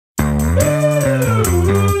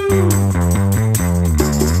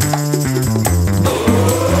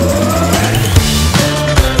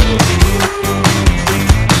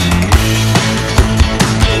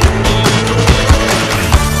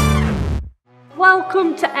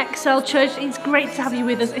Welcome to Excel Church. It's great to have you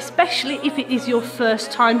with us, especially if it is your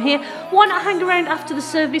first time here. Why not hang around after the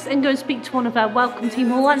service and go and speak to one of our welcome team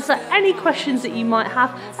who will answer any questions that you might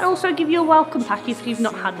have and also give you a welcome pack if you've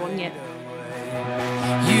not had one yet.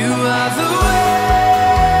 You are the way.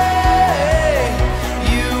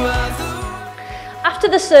 After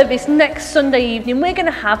the service next Sunday evening, we're going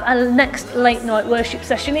to have a next late night worship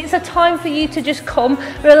session. It's a time for you to just come,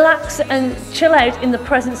 relax and chill out in the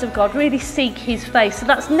presence of God, really seek His face. So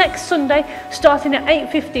that's next Sunday, starting at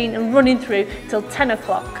 8:15 and running through till 10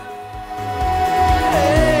 o'clock.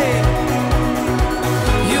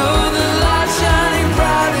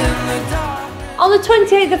 On the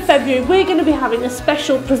 28th of February, we're going to be having a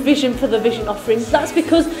special provision for the vision offerings. That's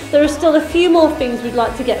because there are still a few more things we'd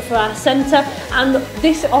like to get for our centre, and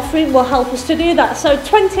this offering will help us to do that. So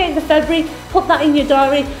 28th of February, put that in your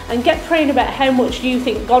diary and get praying about how much you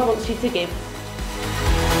think God wants you to give.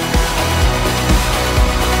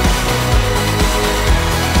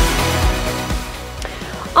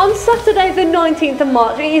 On Saturday the 19th of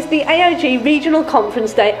March, it is the AOG Regional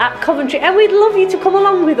Conference Day at Coventry, and we'd love you to come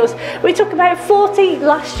along with us. We took about 40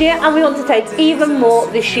 last year and we want to take even more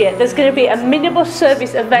this year. There's going to be a minibus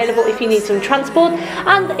service available if you need some transport,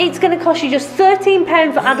 and it's going to cost you just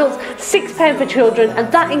 £13 for adults, £6 for children, and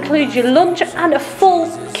that includes your lunch and a full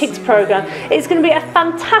kids programme. It's going to be a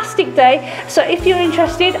fantastic day, so if you're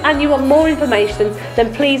interested and you want more information,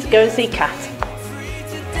 then please go and see Kat.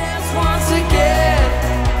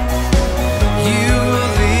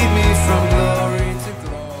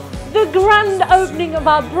 The grand opening of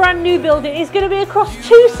our brand new building is going to be across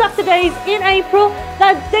 2 Saturdays in April.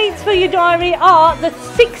 The dates for your diary are the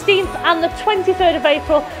 16th and the 23rd of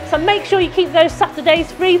April, so make sure you keep those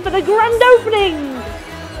Saturdays free for the grand opening.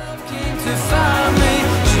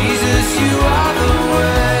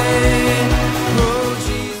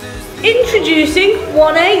 Introducing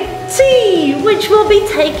 1AT, which will be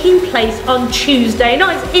taking place on Tuesday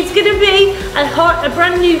nights. It's going to be a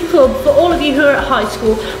brand new club for all of you who are at high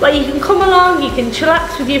school, where you can come along, you can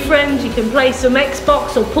chillax with your friends, you can play some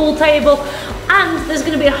Xbox or pool table, and there's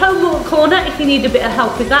going to be a homework corner if you need a bit of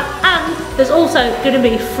help with that, and there's also going to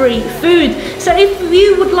be free food. So if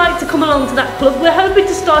you would like to come along to that club, we're hoping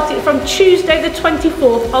to start it from Tuesday the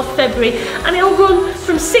 24th of February, and it'll run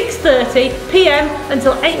from 6:30 p.m.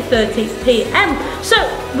 until 8:30 p.m. So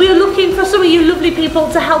we're looking for some of you lovely people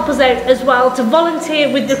to help us out as well, to volunteer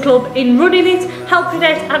with the club in running it, helping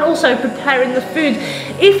out, and also preparing the food.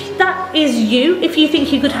 If that is you, if you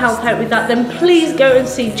think you could help out with that, then please go and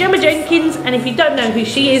see Gemma Jenkins, and if you don't know who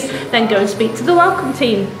she is, then go and speak to the welcome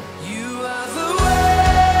team.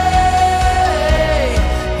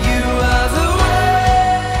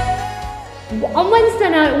 On Wednesday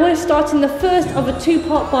night, we're starting the first of a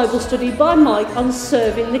 2-part Bible study by Mike on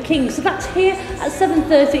serving the King. So that's here at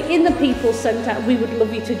 7:30 in the People's Centre. We would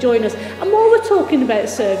love you to join us. And while we're talking about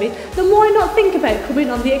serving, then why not think about coming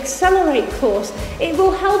on the Accelerate course? It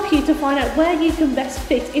will help you to find out where you can best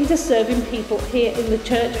fit into serving people here in the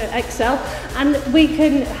church at Excel. And we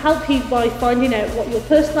can help you by finding out what your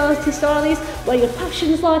personality style is, where your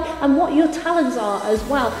passions lie, and what your talents are as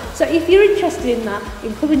well. So if you're interested in that,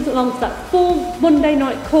 in coming along to that full Monday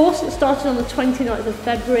night course that started on the 29th of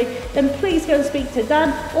February, then please go and speak to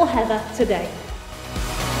Dan or Heather today.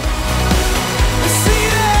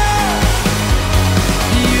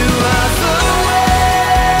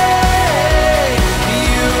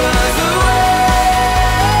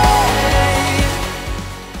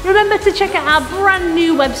 Remember to check out our brand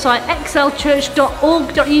new website,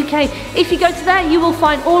 excelchurch.org.uk. If you go to there, you will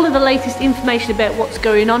find all of the latest information about what's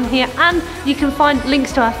going on here, and you can find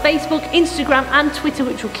links to our Facebook, Instagram and Twitter,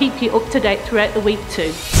 which will keep you up to date throughout the week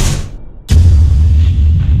too.